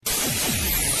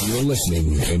You're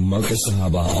listening to Marcus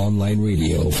Sahaba Online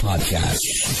Radio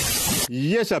Podcast.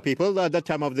 Yes, sir, people. At that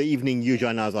time of the evening, you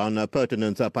join us on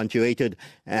Pertinence, Punctuated.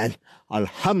 And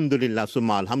Alhamdulillah,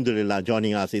 Summa Alhamdulillah,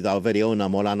 joining us is our very own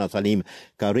Maulana Salim,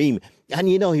 Karim. And,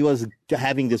 he was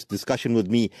having this discussion with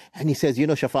me. And he says,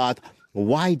 Shafat,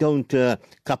 why don't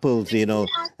couples, get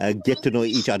to know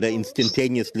each other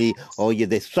instantaneously, or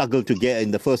they struggle to get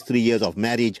in the first 3 years of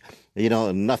marriage,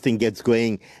 nothing gets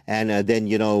going, and then,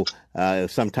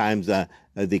 sometimes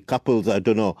the couples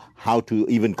don't know how to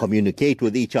even communicate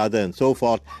with each other and so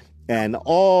forth, and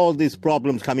all these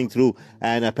problems coming through,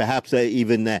 and perhaps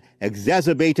even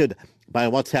exacerbated by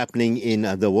what's happening in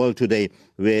the world today,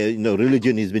 where,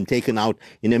 religion has been taken out.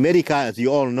 In America, as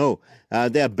you all know,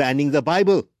 they're banning the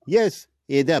Bible. Yes,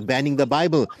 they're banning the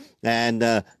Bible. And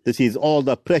this is all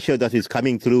the pressure that is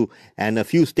coming through. And a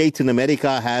few states in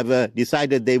America have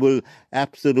decided they will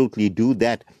absolutely do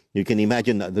that. You can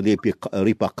imagine the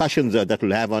repercussions that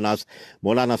will have on us.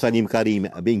 Maulana Salim Karim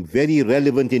being very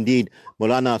relevant indeed.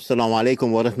 Maulana, assalamu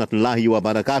alaikum wa rahmatullahi wa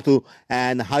barakatuh.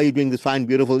 And how are you doing this fine,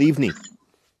 beautiful evening?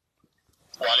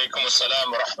 Wa alaikum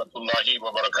assalam wa rahmatullahi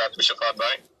wa barakatuh, Shafat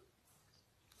bhai.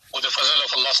 With the fazl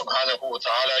of Allah subhanahu wa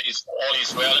ta'ala, all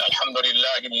is well.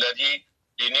 Alhamdulillah, alladhi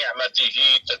bi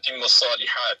ni'matihi tatimmu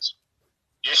salihat.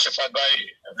 Yes, Shafat bhai,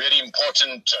 a very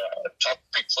important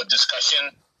topic for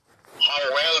discussion.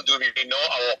 How well do we know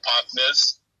our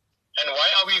partners, and why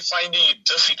are we finding it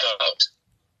difficult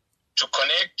to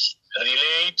connect,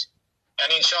 relate,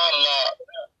 and inshallah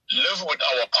live with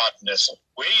our partners?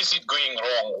 Where is it going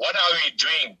wrong? What are we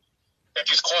doing that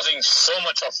is causing so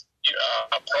much of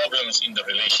problems in the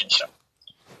relationship?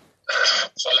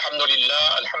 So alhamdulillah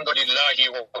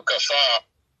wa kafa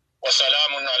wa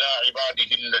salamun ala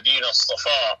ibadihi alladhina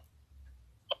istafa.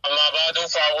 Amma ba'du,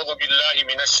 fa'udhu billahi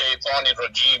minash shaitanir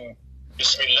rajim.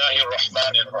 Bismillahir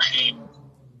rahmanir rahim.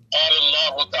 قال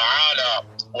الله تعالى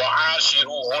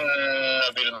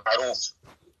وعاشروهن بالمعروف.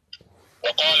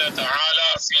 وقال تعالى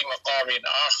في مقام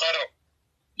آخر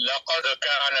لقد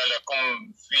كان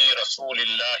لكم في رسول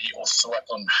الله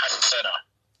أسوة حسنة.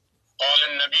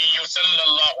 قال النبي صلى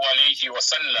الله عليه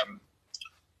وسلم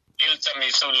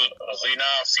التمسوا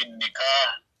الغنى في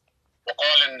النكاح.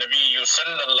 وقال النبي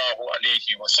صلى الله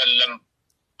عليه وسلم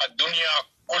الدنيا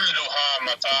كلها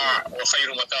متاع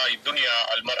وخير متاع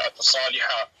الدنيا المرأة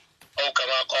الصالحة أو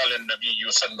كما قال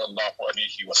النبي صلى الله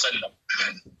عليه وسلم.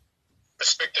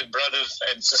 Respected brothers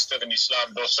and sisters in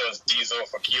Islam, Dosters, Dizo,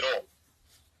 Fakiro,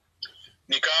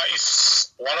 Nikah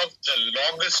is one of the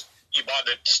longest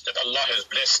ibadats that Allah has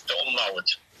blessed the Ummah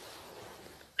with.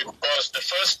 Because the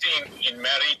first thing in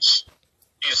marriage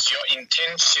is your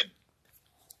intention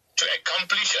to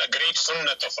accomplish a great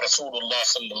sunnah of Rasulullah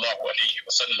sallallahu alayhi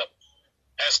wa sallam.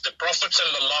 As the Prophet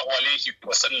sallallahu alayhi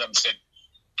wa sallam said,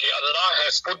 Allah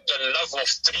has put the love of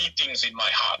three things in my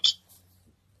heart.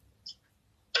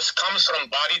 This comes from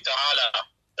Bari Ta'ala,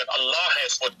 that Allah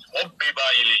has put hubbiba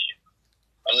ilayhi.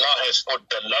 Allah has put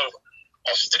the love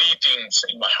of three things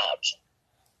in my heart.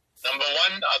 Number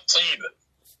one, at-tib,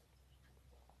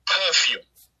 perfume.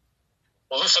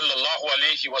 Allah sallallahu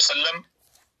alayhi wa sallam,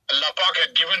 Allah Pak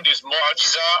had given this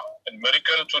mu'ajiza and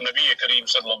miracle to Nabi Karim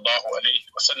sallallahu alayhi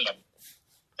wa sallam,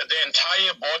 that the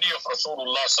entire body of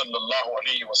Rasulullah sallallahu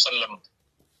alayhi wa sallam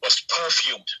was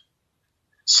perfumed.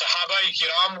 Sahaba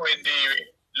kiram, when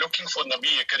they looking for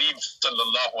Nabi Karim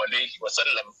sallallahu alayhi wa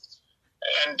sallam,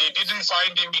 and they didn't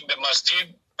find him in the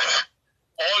masjid,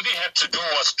 all they had to do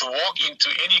was to walk into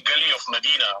any gully of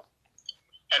Medina,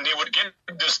 and they would get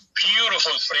this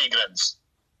beautiful fragrance,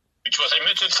 which was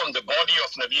emitted from the body of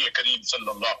Nabi Karim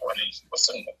sallallahu alayhi wa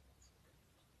sallam.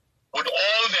 With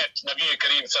all that, Nabi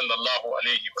Karim sallallahu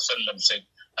alayhi wa sallam said,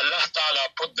 Allah Ta'ala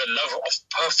put the love of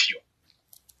perfume.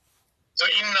 So,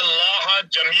 inna Allah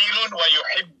jamilun wa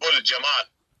yuhibbul jamal.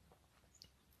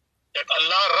 That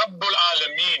Allah Rabbul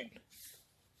Alameen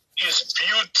is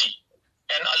beauty,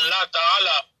 and Allah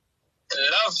Ta'ala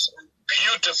loves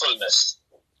beautifulness.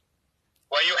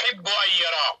 Wa yuhibbu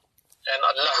ayyara, and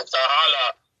Allah Ta'ala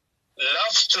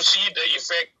loves to see the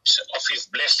effect of His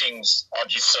blessings on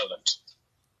His servant.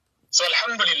 So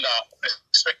alhamdulillah,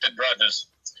 respected brothers,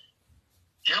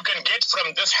 you can get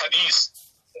from this hadith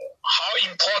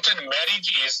how important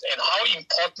marriage is and how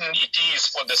important it is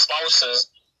for the spouses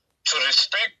to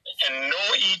respect and know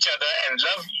each other and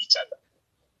love each other.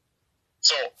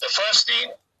 So the first thing,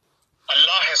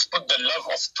 Allah has put the love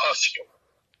of perfume.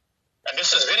 And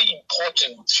this is very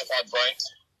important, Shafat bhai,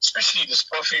 especially this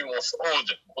perfume of oud.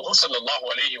 Rasul sallallahu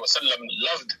alayhi wa sallam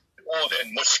loved oud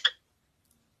and musk.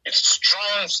 It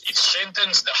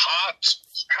strengthens the heart,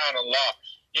 subhanAllah.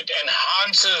 It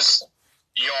enhances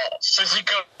your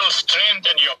physical strength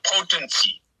and your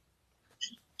potency.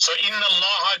 So, inna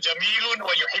Allah jamilun wa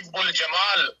yuhibbul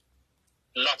jamal.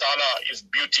 Allah Ta'ala is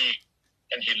beauty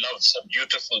and He loves a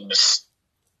beautifulness.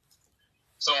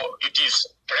 So, it is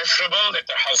preferable that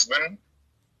the husband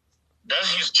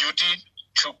does his duty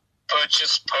to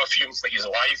purchase perfume for his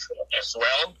wife as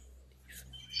well,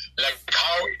 like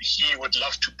how he would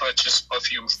love to purchase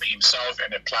perfume for himself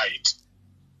and apply it.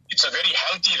 It's a very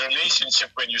healthy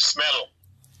relationship when you smell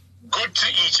good to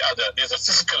each other. There's a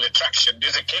physical attraction,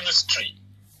 there's a chemistry.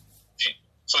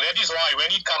 So that is why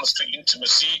when it comes to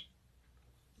intimacy,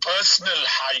 personal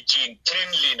hygiene,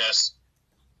 cleanliness,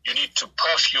 you need to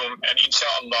perfume and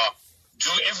inshallah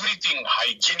do everything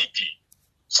hygienically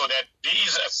so that there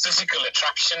is a physical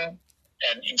attraction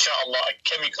and inshallah a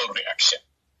chemical reaction.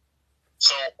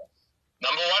 So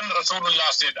number one,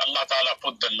 Rasulullah said Allah Ta'ala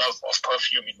put the love of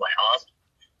perfume in my heart.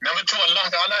 Number two, Allah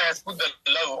Ta'ala has put the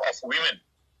love of women.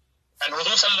 And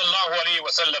Huzur Sallallahu Alaihi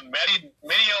Wasallam married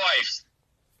many a wife.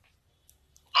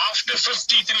 After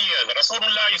 53 years,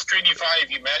 Rasulullah is 25,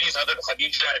 he marries Hazrat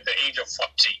Khadija at the age of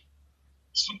 40.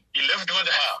 So he lived with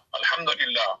her,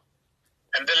 alhamdulillah.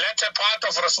 And the latter part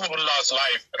of Rasulullah's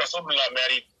life, Rasulullah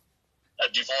married a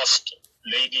divorced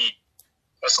lady.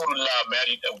 Rasulullah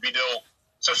married a widow.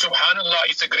 So subhanallah,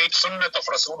 it's a great sunnah of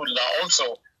Rasulullah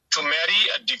also. To marry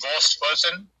a divorced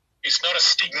person is not a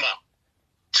stigma.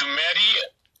 To marry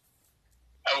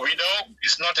a widow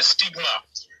is not a stigma.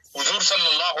 Huzur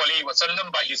Sallallahu Alaihi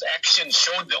Wasallam by his actions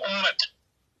showed the ummah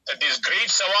that there's great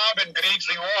sawab and great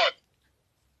reward.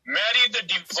 Marry the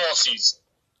divorcees,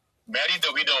 marry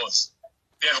the widows.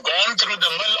 They have gone through the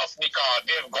mill of nikah,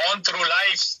 they have gone through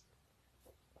life.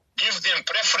 Give them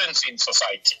preference in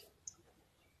society.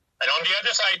 And on the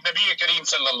other side, Nabi Karim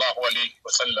Sallallahu Alaihi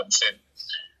Wasallam said,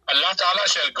 Allah Ta'ala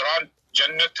shall grant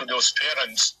Jannah to those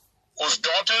parents whose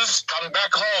daughters come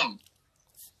back home,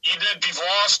 either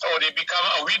divorced or they become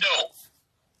a widow.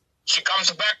 She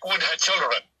comes back with her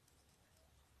children.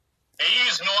 There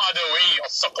is no other way of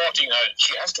supporting her.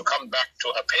 She has to come back to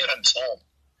her parents' home.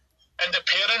 And the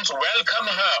parents welcome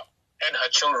her and her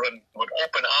children with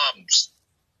open arms.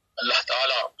 Allah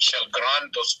Ta'ala shall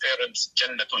grant those parents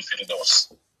Jannatul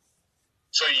Firdaus.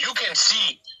 So you can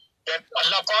see that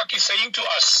Allah Pak is saying to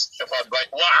us, Shafat Bhai,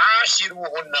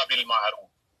 وَعَاشِرُوهُنَّ بِالْمَعْرُوفِ.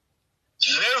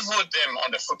 Live with them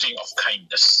on the footing of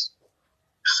kindness.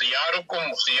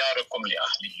 خِيَارُكُمْ خِيَارُكُمْ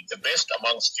لِأَهْلِهِ. The best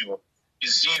amongst you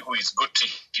is he who is good to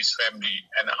his family,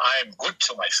 and I am good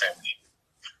to my family.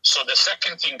 So the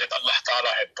second thing that Allah Ta'ala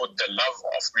had put the love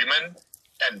of women,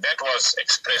 and that was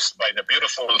expressed by the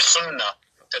beautiful sunnah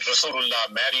that Rasulullah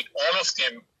married all of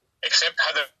them except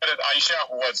Hazrat Aisha,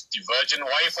 who was the virgin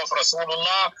wife of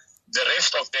Rasulullah. The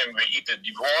rest of them were either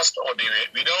divorced or they were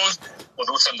widows.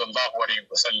 Huzur Sallallahu Alaihi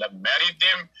Wasallam married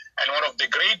them, and one of the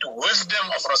great wisdom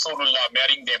of Rasulullah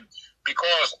marrying them,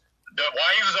 because the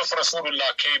wives of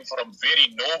Rasulullah came from very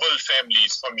noble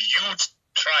families, from huge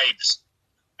tribes,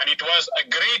 and it was a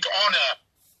great honor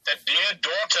that their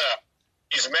daughter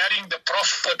is marrying the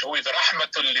Prophet who is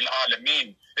Rahmatul Lil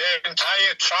Alameen. Their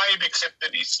entire tribe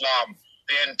accepted Islam.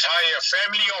 The entire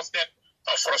family of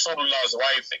Rasulullah's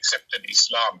wife accepted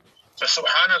Islam. So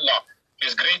subhanallah,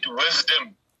 his great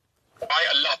wisdom why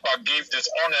Allah gave this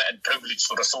honor and privilege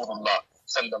to Rasulullah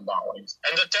sallallahu alaihi wasallam.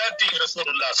 And the third thing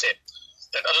Rasulullah said,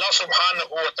 that Allah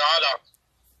subhanahu wa ta'ala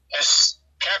has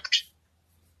kept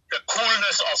the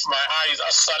coolness of my eyes,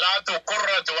 as-salatu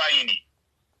qurratu ayni.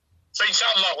 So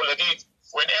inshallah,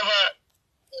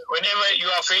 whenever you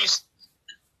are faced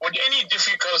with any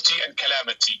difficulty and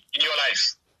calamity in your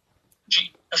life,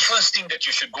 the first thing that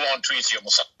you should go on to is your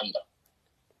musalla.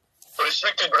 So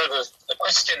respected brothers, the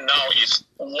question now is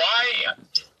why,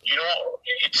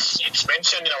 it's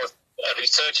mentioned in our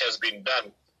research has been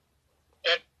done,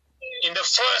 that in the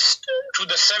first to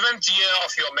the 7th year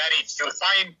of your marriage, you'll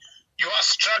find you are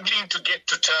struggling to get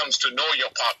to terms to know your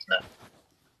partner.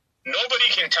 Nobody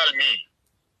can tell me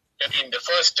that in the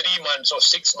first 3 months or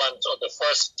 6 months or the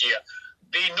first year,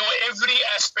 they know every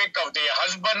aspect of their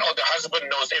husband or the husband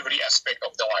knows every aspect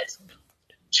of the wife.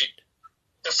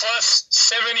 The first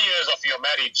 7 years of your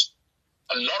marriage,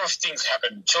 a lot of things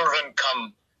happen. Children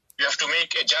come. You have to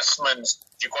make adjustments.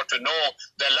 You got to know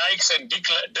the likes and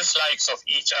dislikes of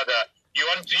each other. You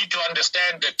need to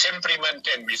understand the temperament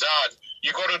and mizaj.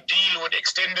 You got to deal with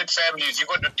extended families. You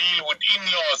got to deal with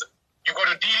in-laws. You got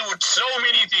to deal with so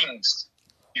many things.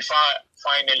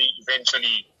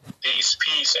 Eventually, there is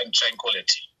peace and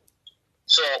tranquility.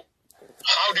 So,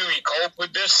 how do we cope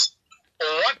with this?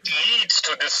 What leads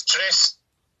to this stress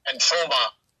and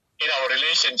trauma in our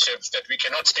relationships that we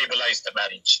cannot stabilize the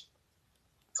marriage?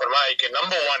 For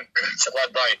number one,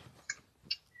 Shafat Bhai,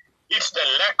 It's the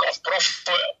lack of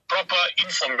proper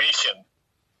information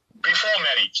before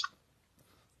marriage.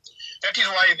 That is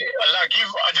why Allah give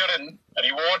ajr and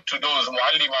reward to those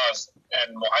muallimas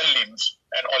and muallims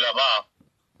and ulama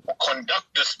who conduct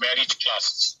this marriage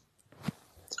classes.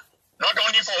 Not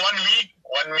only for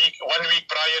 1 week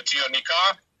prior to your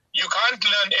nikah. You can't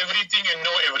learn everything and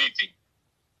know everything.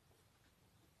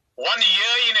 1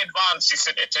 year in advance you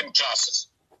should attend classes.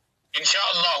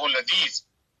 Insha'Allah al-Aziz,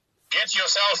 get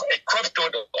yourself equipped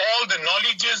with all the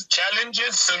knowledges,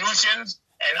 challenges, solutions,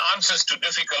 and answers to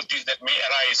difficulties that may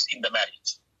arise in the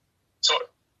marriage. So,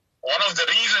 one of the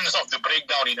reasons of the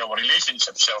breakdown in our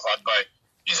relationship, Shafat,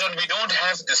 is that we don't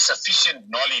have the sufficient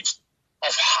knowledge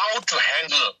of how to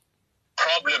handle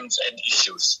problems and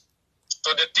issues.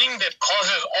 So the thing that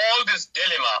causes all this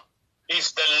dilemma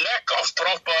is the lack of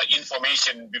proper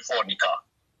information before nikah.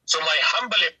 So my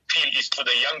humble appeal is to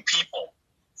the young people,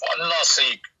 for Allah's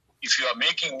sake, if you are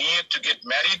making niyat to get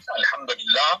married,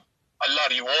 alhamdulillah, Allah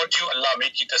reward you, Allah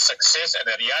make it a success and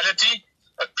a reality,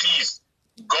 but please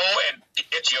go and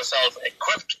get yourself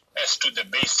equipped as to the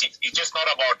basics. It's just not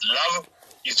about love,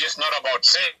 it's just not about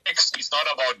sex, it's not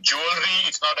about jewelry,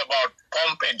 it's not about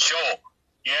pomp and show.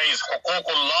 Here is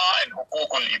huququllah and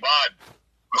huququl ibad,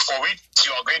 for which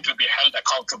you are going to be held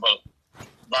accountable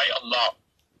by Allah.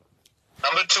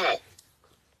 Number 2,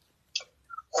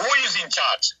 who is in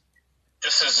charge?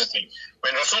 This is the thing.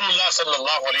 When Rasulullah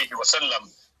sallallahu alayhi wa sallam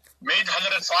made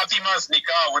Hazrat Fatima's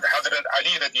nikah with Hazrat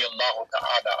Ali radiallahu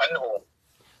ta'ala anhu,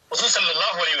 Rasul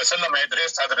sallallahu alayhi wa sallam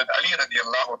addressed Hazrat Ali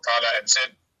radiallahu ta'ala and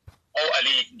said, "Oh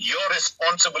Ali, your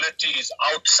responsibility is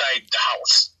outside the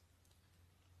house."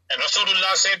 And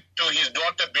Rasulullah said to his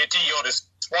daughter Betty, your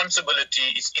responsibility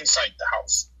is inside the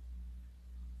house.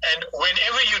 And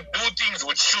whenever you do things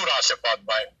with shura, Shafat,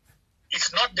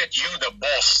 it's not that you the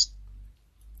boss.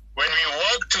 When we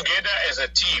work together as a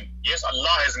team, yes,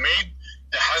 Allah has made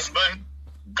the husband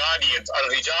guardians.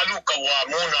 Al-rijalu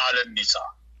qawwamuna ala nisa.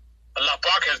 Allah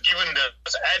Pak has given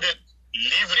us added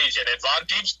leverage and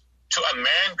advantage to a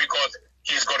man because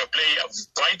he's got to play a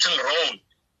vital role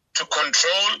to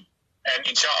control and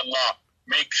inshallah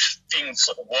make things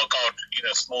work out in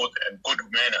a smooth and good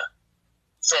manner.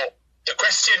 So the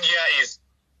question here is,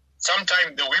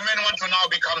 sometimes the women want to now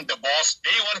become the boss.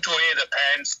 They want to wear the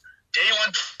pants. They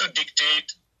want to dictate.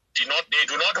 They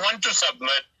do not want to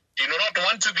submit. They do not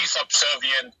want to be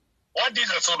subservient. What did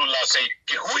Rasulullah say?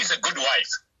 Okay, who is a good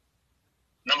wife?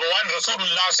 Number 1,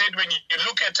 Rasulullah said, when you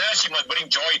look at her, she must bring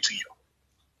joy to you.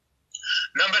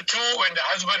 Number 2, when the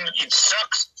husband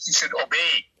instructs, he should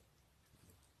obey.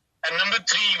 And number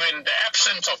 3, when the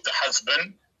absence of the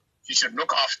husband, he should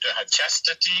look after her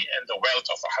chastity and the wealth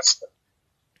of a husband.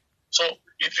 So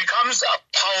it becomes a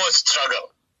power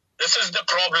struggle. This is the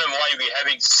problem why we're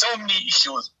having so many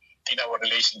issues in our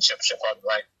relationship, Shafat,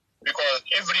 right? Because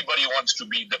everybody wants to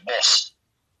be the boss.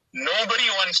 Nobody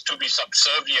wants to be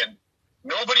subservient.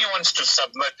 Nobody wants to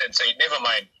submit and say, never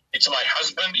mind, it's my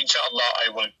husband, inshallah, I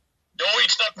will. Though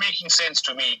it's not making sense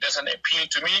to me, it doesn't appeal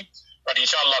to me, but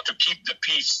inshallah, to keep the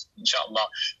peace, inshallah,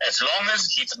 as long as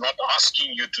he's not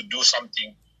asking you to do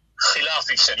something khilaf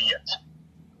shariat.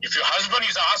 If your husband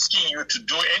is asking you to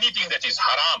do anything that is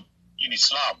haram in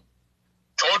Islam,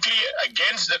 totally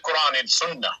against the Quran and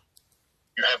Sunnah,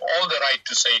 you have all the right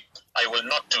to say, I will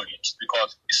not do it,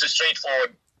 because it's a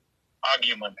straightforward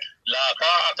argument. La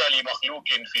ta'ata li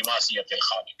makhluqin fi ma'siyatil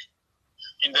khaliq.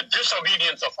 In the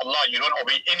disobedience of Allah, you don't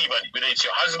obey anybody, whether it's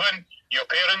your husband, your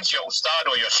parents, your ustad,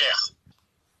 or your sheikh.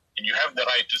 And you have the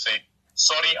right to say,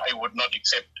 sorry, I would not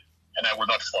accept and I will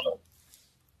not follow.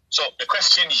 So the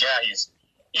question here is,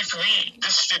 if we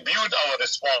distribute our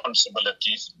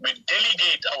responsibilities, we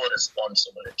delegate our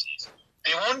responsibilities,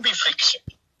 there won't be friction.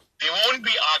 There won't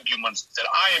be arguments that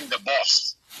I am the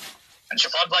boss. And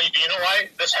Shafat Bhai, do you know why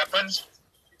this happens?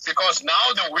 Because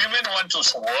now the women want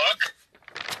to work,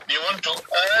 they want to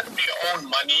earn their own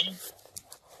money,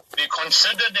 they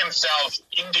consider themselves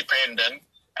independent,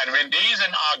 and when there is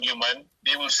an argument,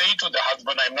 they will say to the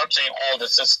husband, I'm not saying all the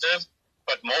sisters,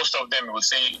 but most of them will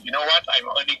say, you know what, I'm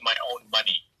earning my own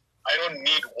money. I don't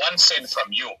need 1 cent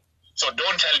from you, so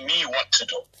don't tell me what to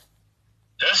do.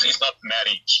 This is not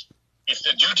marriage. It's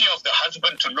the duty of the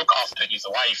husband to look after his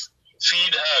wife,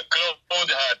 feed her, clothe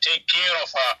her, take care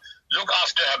of her, look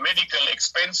after her medical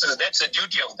expenses. That's the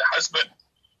duty of the husband.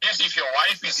 Yes, if your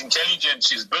wife is intelligent,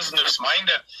 she's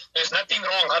business-minded, there's nothing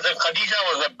wrong. Hazrat Khadija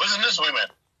was a businesswoman.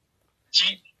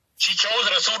 She chose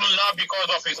Rasulullah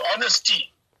because of his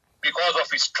honesty, because of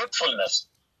his truthfulness.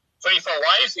 So if a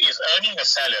wife is earning a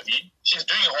salary, she's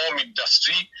doing home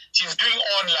industry, she's doing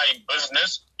online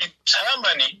business, it's her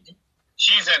money.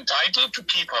 She's entitled to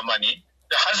keep her money.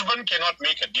 The husband cannot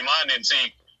make a demand and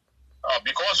say,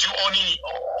 because you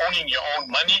owning your own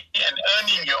money and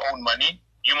earning your own money,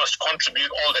 you must contribute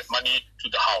all that money to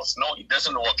the house. No, it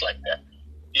doesn't work like that.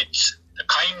 It's the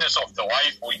kindness of the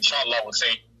wife who, inshallah, will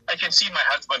say, I can see my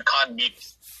husband can't meet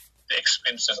the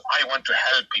expenses. I want to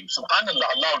help him.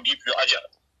 SubhanAllah, Allah will give you ajr.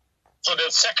 So the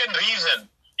second reason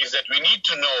is that we need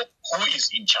to know who is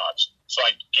in charge. So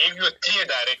I gave you a clear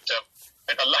directive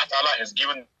that Allah Ta'ala has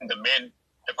given the men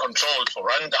the control to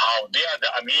run the house. They are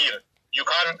the Amir. You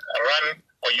can't run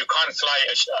or you can't fly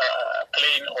a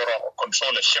plane or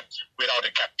control a ship without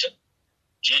a captain.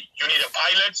 You need a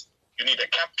pilot, you need a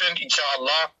captain,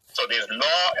 inshallah. So there's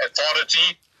law,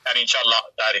 authority, and inshallah,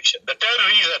 direction. The third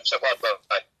reason, Shafat,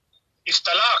 is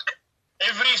talaq.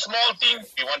 Every small thing,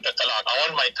 we want a talaq. I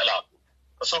want my talaq.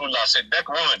 Rasulullah said that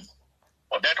woman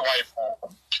or that wife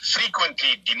who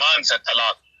frequently demands a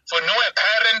talaq for no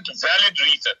apparent valid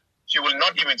reason, she will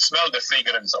not even smell the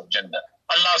fragrance of Jannah.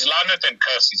 Allah's lanat and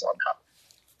curse is on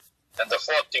her. And the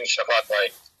fourth thing,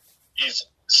 Shafat, is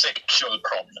sexual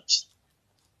problems.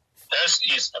 This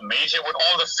is a major, with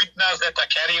all the fitnas that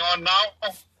are carrying on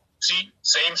now. See,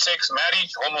 same-sex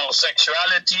marriage,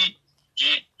 homosexuality,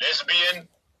 lesbian,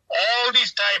 all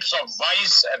these types of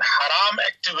vice and haram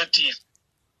activities.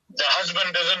 The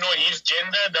husband doesn't know his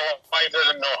gender, the wife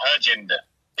doesn't know her gender.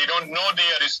 They don't know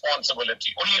their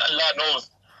responsibility. Only Allah knows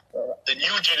the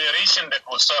new generation that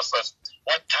will surface,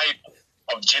 what type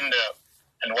of gender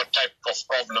and what type of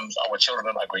problems our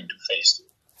children are going to face.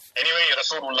 Anyway,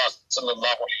 Rasulullah sallallahu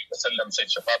alaihi wasallam said,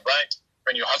 Shafat,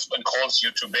 when your husband calls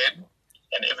you to bed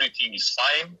and everything is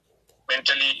fine,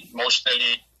 mentally,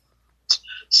 emotionally,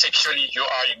 sexually, you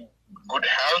are in good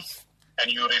health,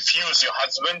 and you refuse your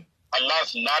husband,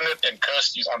 Allah's lanat and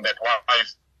curse is on that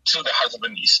wife till the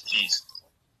husband is pleased.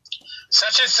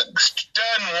 Such a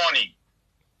stern warning.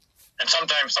 And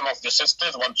sometimes some of the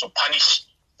sisters want to punish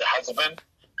the husband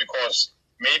because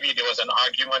maybe there was an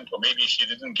argument or maybe she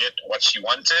didn't get what she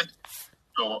wanted.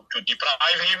 To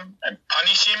deprive him and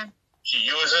punish him, she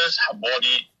uses her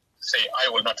body to say, I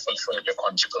will not fulfill your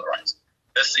conjugal rights.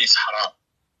 This is haram.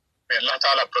 May Allah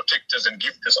Ta'ala protect us and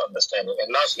give this understanding.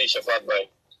 And lastly, Shafat,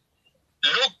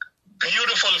 look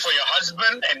beautiful for your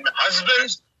husband, and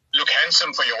husbands, look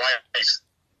handsome for your wife.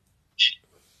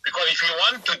 Because if you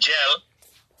want to gel,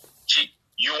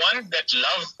 you want that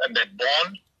love and that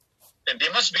bond, then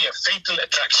there must be a fatal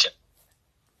attraction.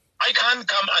 I can't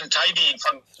come untidy in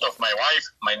front of my wife.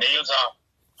 My nails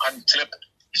are unclipped.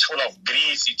 It's full of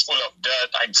grease. It's full of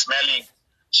dirt. I'm smelling.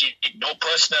 No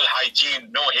personal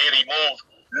hygiene, no hair removed,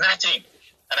 nothing.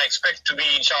 And I expect to be,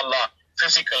 inshallah,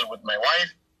 physical with my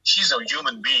wife. She's a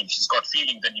human being. She's got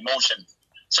feelings and emotions.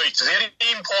 So it's very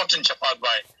important, Shafat,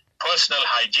 by personal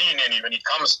hygiene, and when it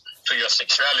comes to your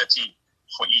sexuality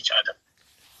for each other.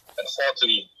 And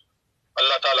fourthly,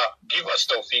 Allah Ta'ala give us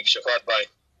tawfiq, Shafat,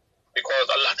 because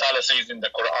Allah Ta'ala says in the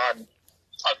Quran,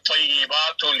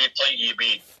 At-tayyibatu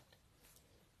li-tayyibin.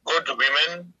 Good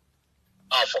women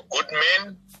are for good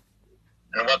men,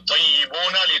 and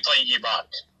wat-tayyibuna li-tayyibat.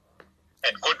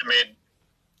 And good men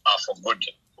are for good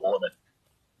women.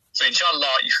 So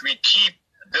inshallah, if we keep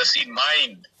this in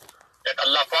mind, that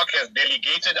Allah Pak has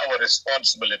delegated our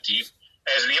responsibility,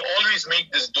 as we always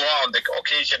make this dua on the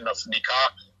occasion of nikah,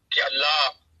 ki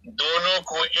Allah dono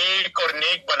ko ek aur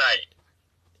nek banaye.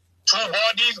 Two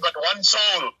bodies but one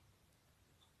soul.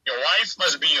 Your wife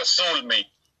must be your soulmate.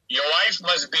 Your wife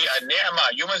must be a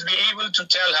ni'mah. You must be able to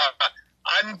tell her,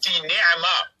 Anti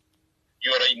ni'mah.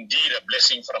 You are indeed a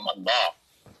blessing from Allah.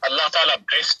 Allah Ta'ala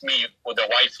blessed me with a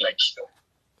wife like you.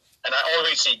 And I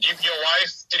always say, give your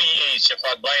wife 3 A's,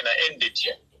 Shafat, and I end it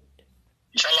here.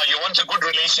 Inshallah, you want a good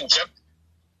relationship,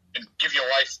 then give your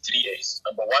wife 3 A's.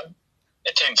 Number 1,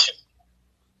 attention.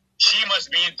 She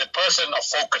must be the person of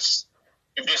focus.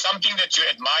 If there's something that you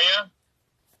admire,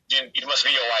 then it must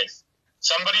be your wife.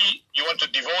 Somebody you want to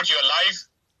devote your life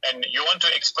and you want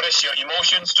to express your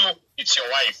emotions to, it's your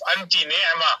wife. Anti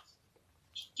ni'mah.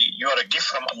 You are a gift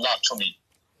from Allah to me.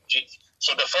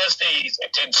 So the first A is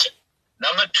attention.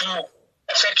 Number 2,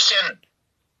 affection.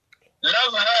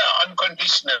 Love her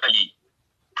unconditionally.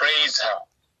 Praise her.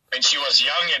 When she was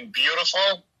young and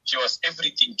beautiful, she was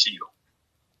everything to you.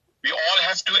 We all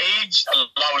have to age.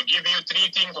 Allah will give you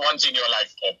 3 things once in your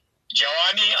lifetime.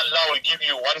 Jawani, Allah will give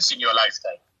you once in your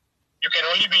lifetime. You can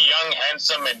only be young,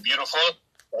 handsome, and beautiful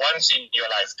once in your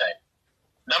lifetime.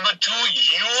 Number 2,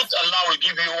 youth, Allah will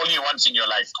give you only once in your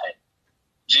lifetime.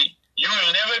 You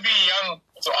will never be young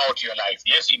throughout your life.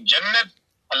 Yes, in Jannah,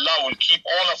 Allah will keep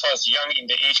all of us young in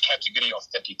the age category of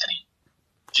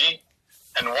 33.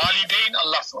 And walidain,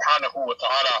 Allah subhanahu wa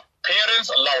ta'ala, parents,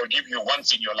 Allah will give you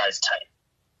once in your lifetime.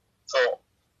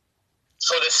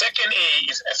 So the second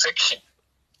A is affection.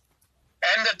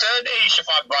 And the third A,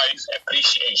 Shafat Bhai, is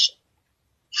appreciation.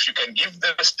 If you can give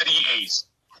those three A's,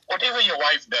 whatever your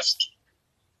wife does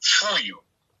for you,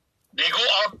 they go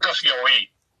out of your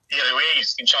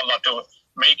ways, inshallah, to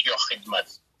make your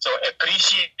khidmat. So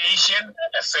appreciation,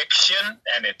 affection,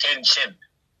 and attention.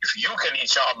 If you can,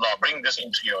 inshallah, bring this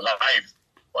into your life,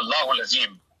 Wallahu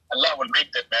Azim, Allah will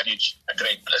make that marriage a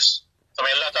great bliss. So may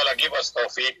Allah Ta'ala give us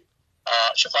tawfiq.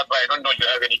 Shafat Bhai, I don't know if you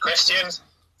have any questions,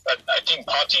 but I think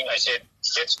parting, I said,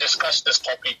 let's discuss this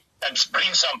topic and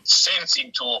bring some sense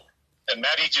into the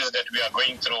marriages that we are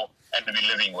going through and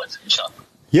we're living with, inshallah.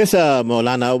 Yes,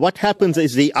 Maulana, what happens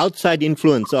is the outside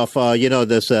influence of,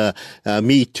 this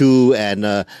Me Too and,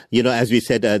 as we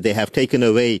said, they have taken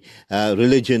away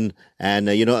religion and,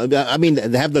 they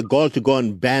have the gall to go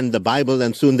and ban the Bible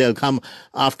and soon they'll come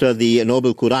after the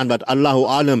Noble Quran. But Allahu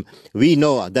Alam, we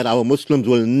know that our Muslims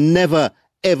will never,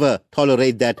 ever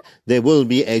tolerate that. There will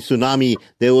be a tsunami.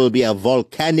 There will be a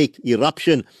volcanic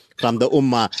eruption from the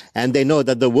Ummah, and they know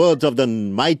that the words of the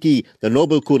mighty, the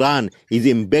Noble Quran is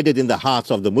embedded in the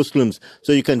hearts of the Muslims.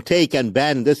 So you can take and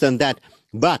ban this and that,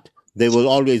 but there will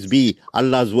always be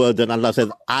Allah's words, and Allah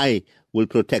says, I will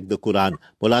protect the Quran.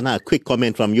 Maulana, a quick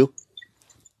comment from you.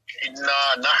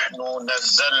 Inna nahnu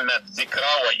nazzalna dhikra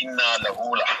wa inna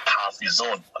lahu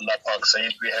lahafizun. Allah Pak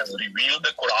said, we have revealed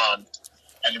the Quran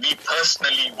and we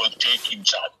personally will take in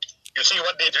charge. You see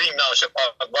what they're doing now,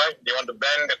 Shafat Bhai? They want to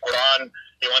ban the Quran,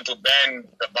 they want to ban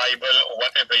the Bible or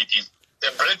whatever it is.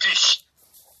 The British,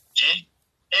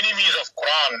 enemies of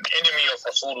Quran, enemy of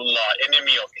Rasulullah,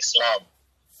 enemy of Islam.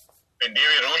 When they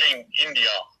were ruling India,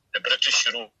 the British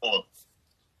rule,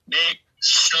 they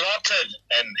slaughtered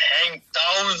and hanged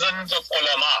thousands of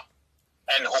ulama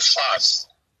and huffaz.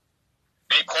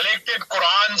 They collected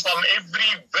Quran from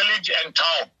every village and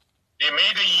town. They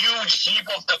made a huge heap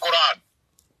of the Quran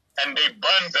and they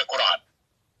burned the Quran.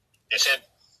 They said,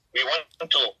 we want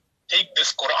to take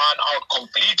this Quran out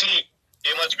completely.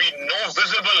 There must be no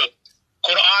visible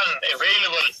Quran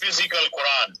available, physical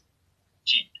Quran.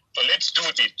 So let's do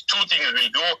it. Two things we'll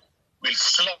do. We'll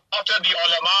slaughter the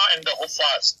ulama and the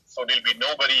huffaz. So there'll be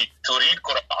nobody to read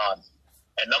Quran.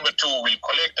 And number two, we'll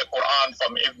collect the Quran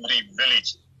from every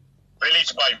village.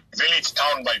 Village by village,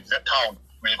 town by town.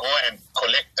 We'll go and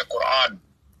collect the Quran.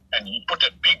 And he put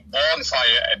a big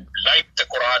bonfire and light the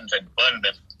Qurans and burn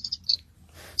them.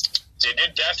 They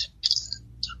did that.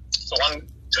 So one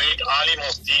great alim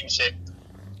of deen said,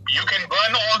 you can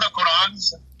burn all the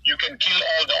Qurans, you can kill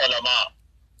all the ulama.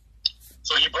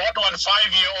 So he brought one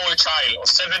 5-year-old child or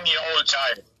 7-year-old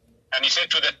child, and he said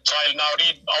to the child, now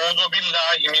read, A'udhu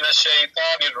billahi minash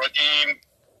shaitanir rajim,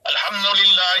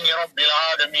 Alhamdulillahi rabbil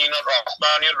alameen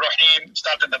ar-Rahmanir Rahim.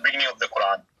 Started the beginning of the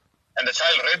Quran. And the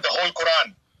child read the whole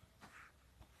Quran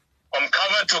from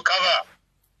cover to cover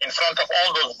in front of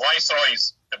all those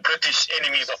viceroys, the British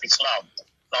enemies of Islam.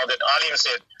 Now that alim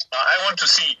said, now I want to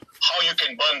see how you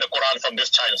can burn the Quran from this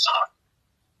child's heart.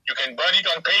 You can burn it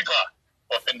on paper,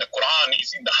 but when the Quran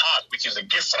is in the heart, which is a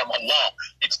gift from Allah,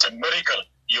 it's a miracle.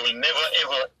 You will never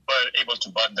ever be able to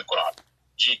burn the Quran.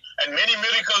 And many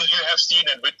miracles you have seen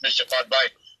and witnessed, Shafat Bhai,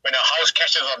 when a house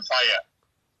catches on fire.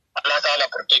 Allah Ta'ala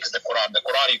protects the Quran. The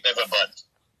Quran is never burnt.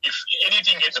 If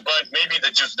anything gets burnt, maybe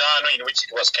the Juzdana in which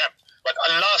it was kept. But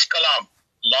Allah's kalam,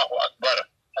 Allahu Akbar,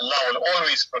 Allah will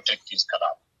always protect his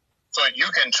kalam. So you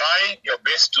can try your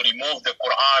best to remove the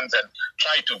Qur'ans and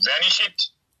try to vanish it.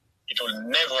 It will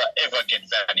never ever get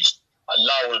vanished.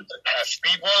 Allah will have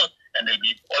people and there'll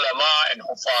be ulama and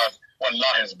huffaz who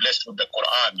Allah has blessed with the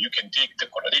Quran. You can take the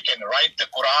Quran, you can write the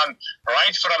Quran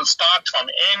right from start, from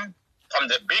end, from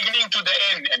the beginning to the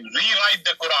end and rewrite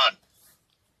the Quran.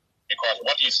 Because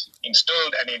what is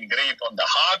instilled and engraved on the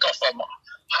heart of a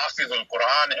Hafiz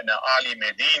al-Quran and an Ali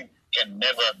Medin can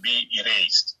never be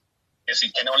erased. Yes,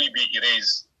 it can only be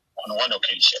erased on one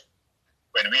occasion.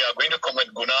 When we are going to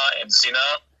commit guna and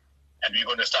sinah, and we're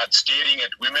going to start staring at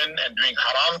women and doing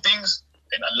haram things,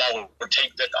 then Allah will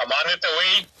take that amanat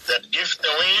away, that gift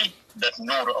away, that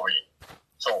nur away.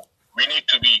 So we need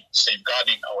to be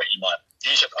safeguarding our iman.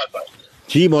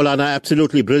 Gee, Maulana,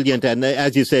 absolutely brilliant. And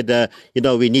as you said,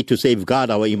 we need to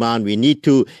safeguard our iman. We need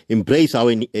to embrace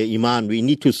our iman. We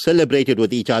need to celebrate it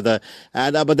with each other.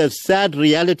 And but the sad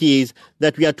reality is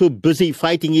that we are too busy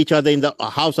fighting each other in the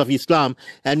house of Islam,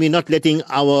 and we're not letting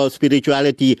our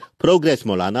spirituality progress.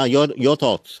 Maulana, your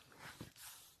thoughts?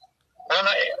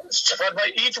 Shafat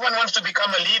Bhai, each one wants to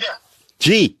become a leader.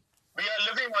 Gee. We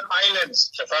are living on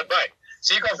islands, Shafat Bhai.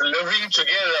 Seek of living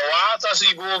together.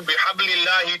 وَاعْتَصِبُوا بِحَبْلِ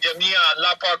اللَّهِ جَمِيعًا.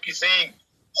 Allah Pak is saying,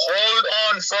 hold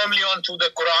on firmly onto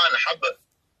the Quran, hab.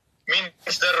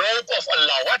 means the rope of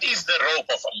Allah. What is the rope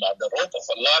of Allah? The rope of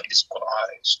Allah is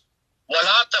Quran.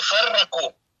 وَلَا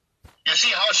تَفَرَّقُوا. You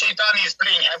see how Shaitan is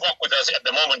playing havoc with us at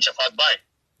the moment, Shafat Bhai.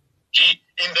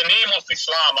 In the name of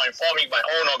Islam, I'm forming my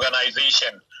own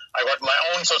organization. I got my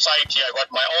own society. I got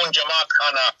my own Jamaat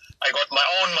Khana. I got my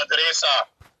own madrasa.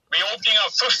 We're opening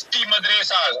up 50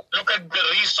 madrasas. Look at the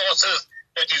resources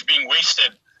that is being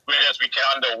wasted. Whereas we can,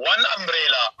 under one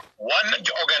umbrella, one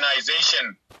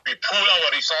organization, we pool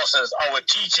our resources, our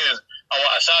teachers, our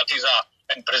asatiza,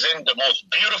 and present the most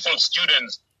beautiful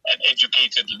students and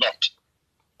educated lot.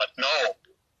 But no,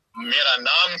 mera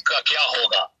naam ka kya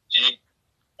hoga? Ji,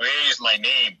 where is my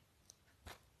name?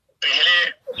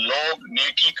 Pehle log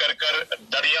neki kar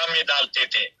darya mein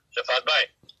dalte the. Shafat bhai,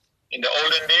 in the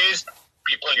olden days,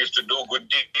 people used to do good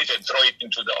deeds and throw it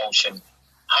into the ocean.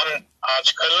 हम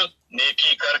आजकल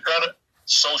नेकी कर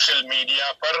social media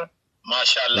पर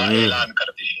माशाल्लाह ऐलान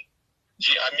करते हैं.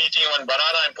 जी, I'm eating one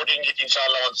banana and putting it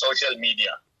inshallah on social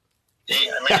media. Ji,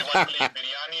 I made one plate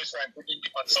biryani, so I'm putting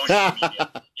it on social media.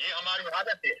 ये हमारी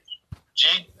आदत है.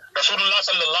 जी, Rasulullah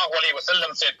sallallahu alaihi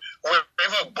wasallam said,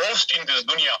 whoever boasts in this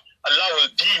dunya, Allah will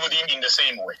deal with him in the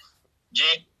same way.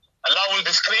 Ji, Allah will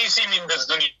disgrace him in this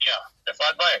dunya.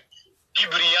 Shafat bhai,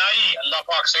 kibriyai, Allah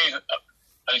Pak says,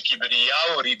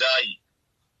 Al-Kibriyau Ridai.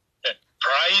 That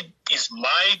pride is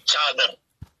my chadar.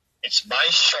 It's my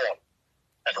shawl.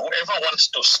 And whoever wants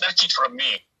to snatch it from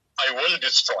me, I will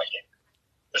destroy him.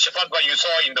 The Shafat, you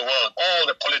saw in the world, all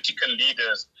the political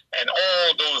leaders and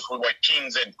all those who were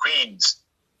kings and queens,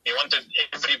 they wanted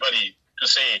everybody to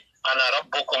say, Ana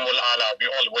Rabbukumul Ala, we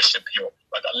all worship you.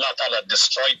 But Allah Ta'ala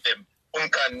destroyed them.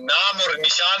 Unka naam aur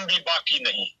nishan bhi baki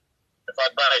nahi.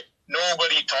 Shafat,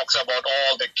 nobody talks about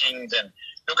all the kings and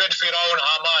look at Firaun,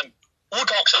 Haman. Who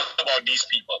talks about these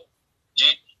people?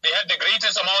 They had the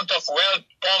greatest amount of wealth,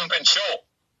 pomp and show.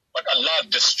 But Allah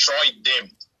destroyed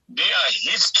them. They are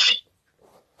history.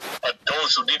 But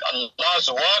those who did Allah's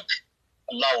work,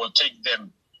 Allah will take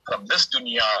them from this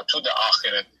dunya to the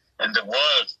akhirat. And the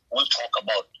world will talk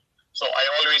about. So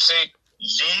I always say,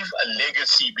 leave a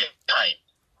legacy behind.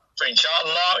 So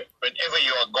inshallah, whenever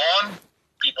you are gone,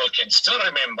 people can still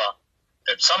remember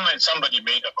that somebody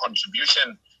made a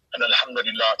contribution, and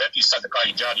alhamdulillah, that is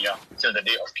sadaqah jariyah till the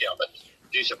day of Qiyamah.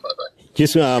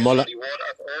 Just Maulana.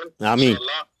 Ameen.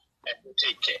 And you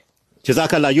take care.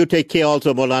 Jazakallah, you take care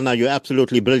also, Maulana. You're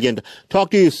absolutely brilliant. Talk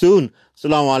to you soon.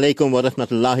 Assalamu alaikum wa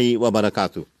rahmatullahi wa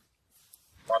barakatuh.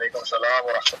 Wa alaikum salam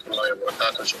wa rahmatullahi wa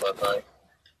barakatuh.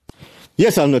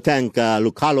 Yes, I want to thank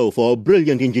Lucalo for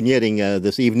brilliant engineering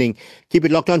this evening. Keep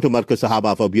it locked on to Markaz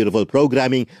Sahaba for beautiful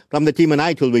programming. From the team and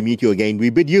I, till we meet you again, we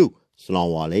bid you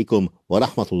Assalamu alaikum wa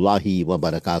rahmatullahi wa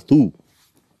barakatuh.